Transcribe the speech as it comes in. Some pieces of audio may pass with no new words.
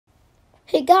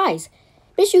Hey guys,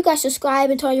 make sure you guys subscribe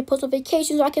and turn on your post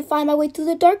notifications so I can find my way through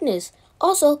the darkness.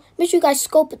 Also, make sure you guys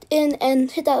scope it in and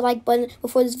hit that like button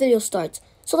before this video starts.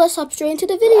 So let's hop straight into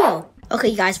the video.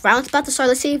 Okay guys, round's about to start.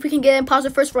 Let's see if we can get imposter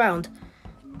first round.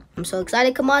 I'm so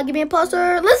excited. Come on, give me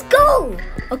imposter. Let's go!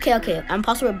 Okay. I'm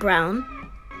imposter with Brown.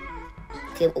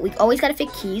 Okay, we always gotta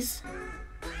fit keys.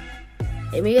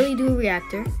 Immediately do a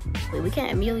reactor. Wait, we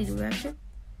can't immediately do a reactor?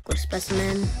 Go to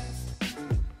specimen.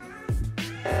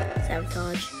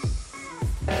 Sabotage.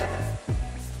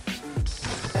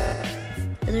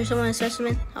 Is there someone in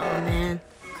specimen? Oh man.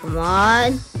 Come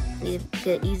on. Need to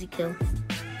get an easy kill.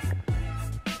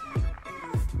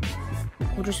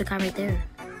 Oh, there's a guy right there.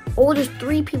 Oh, there's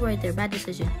 3 people right there. Bad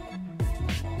decision.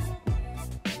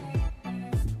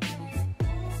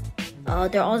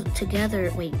 They're all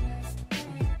together. Wait.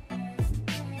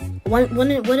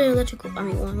 One in electrical. I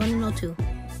mean, one in O2.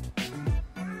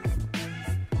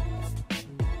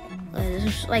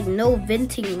 There's like no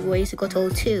venting ways to go to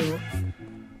O2.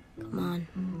 Come on.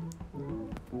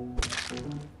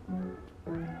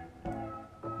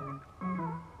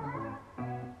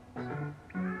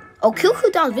 Oh, kill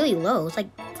cooldown is really low. It's like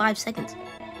 5 seconds.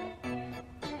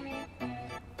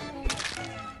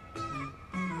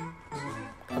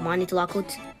 Come on, I need to lock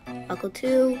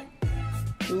O2.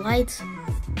 Lights.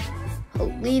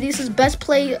 Holy, this is best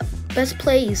plays.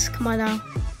 Come on now.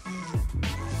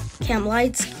 Cam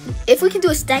lights. If we can do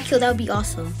a stack kill, that would be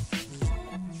awesome.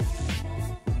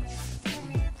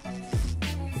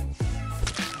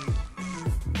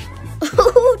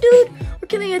 Oh, dude, we're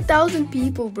killing 1,000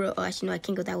 people, bro. Oh, actually, no, I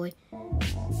can't go that way.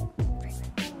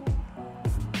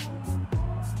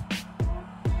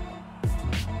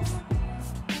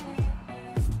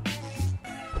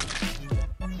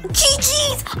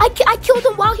 GG's! I killed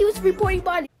him while he was reporting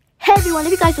body. Hey everyone,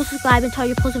 if you guys don't subscribe and turn on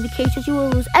your post notifications, you will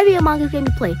lose every Among Us game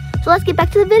you play. So let's get back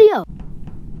to the video.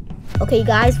 Okay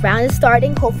guys, round is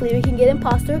starting. Hopefully we can get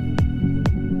imposter.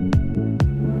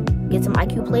 Get some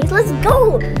IQ plays. Let's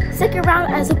go! Second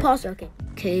round as imposter.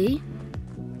 Okay.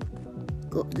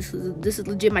 Go. This is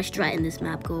legit my strat in this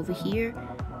map. Go over here.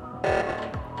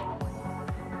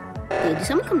 Hey, did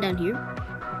someone come down here?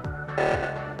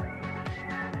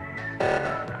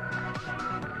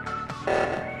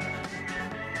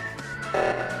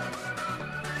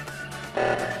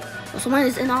 Someone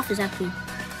is in office actually.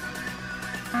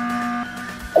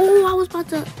 Oh, I was about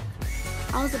to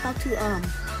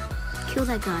kill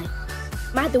that guy.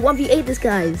 I have to 1v8 this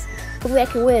guys. Hopefully I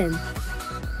can win.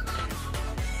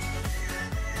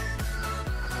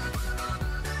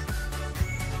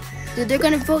 Dude, they're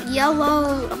gonna vote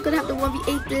yellow. I'm gonna have to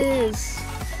 1v8 this.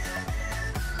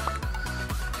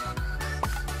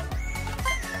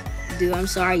 Dude, I'm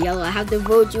sorry, yellow. I have to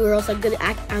vote you or else I'm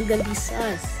gonna be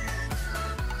sus.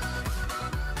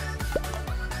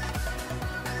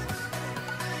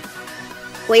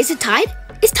 Wait, is it tied?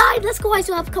 It's tied. Let's go. I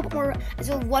still have a couple more. I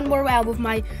still have one more round with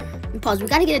my pause. We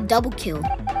gotta get a double kill.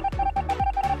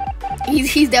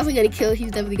 He's definitely gonna kill.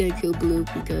 He's definitely gonna kill Blue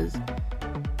because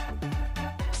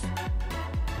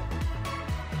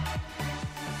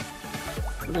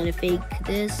we're gonna fake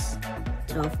this.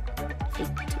 Turn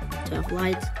off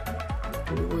lights.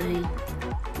 Anyway,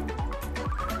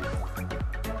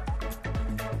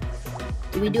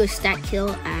 do we do a stack kill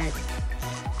at?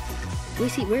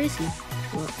 Where is he?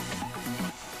 Well,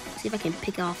 see if I can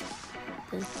pick off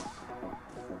this.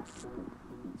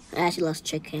 I actually lost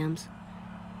check cams.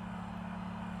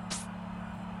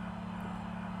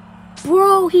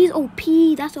 Bro, he's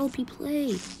OP. That's an OP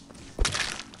play.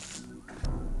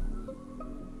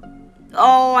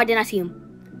 Oh, I did not see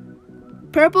him.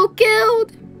 Purple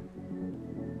killed.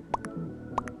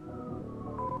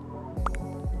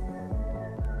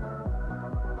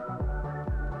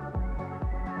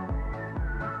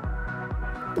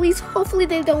 Please, hopefully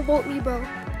they don't vote me, bro.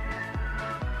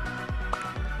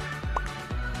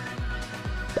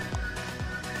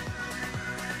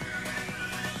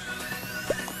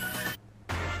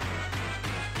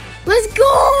 Let's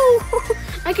go!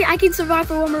 I can survive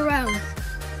for one more round.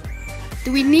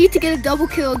 Do we need to get a double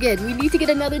kill again? We need to get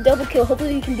another double kill.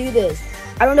 Hopefully we can do this.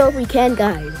 I don't know if we can,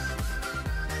 guys.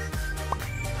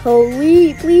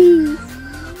 Holy, please.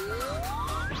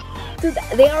 Dude,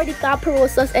 they already thought Pearl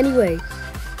was sus anyway.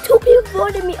 2 people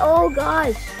voted me. Oh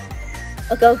gosh.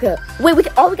 Okay. Wait,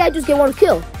 all we gotta do is get 1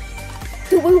 kill.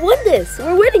 Dude, we won this.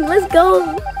 We're winning. Let's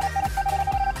go.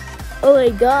 Oh my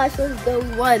gosh, let's go.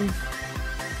 We won.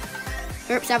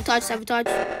 Herp, sabotage.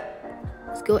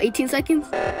 Let's go. 18 seconds.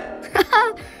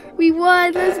 We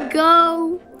won. Let's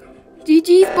go.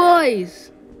 GG's,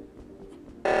 boys.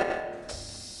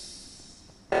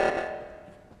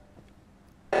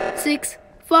 6,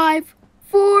 5,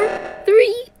 4,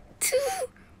 3, 2,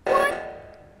 1.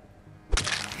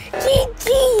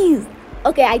 GG's!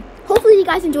 Okay, hopefully you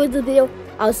guys enjoyed the video.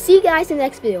 I'll see you guys in the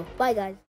next video. Bye, guys.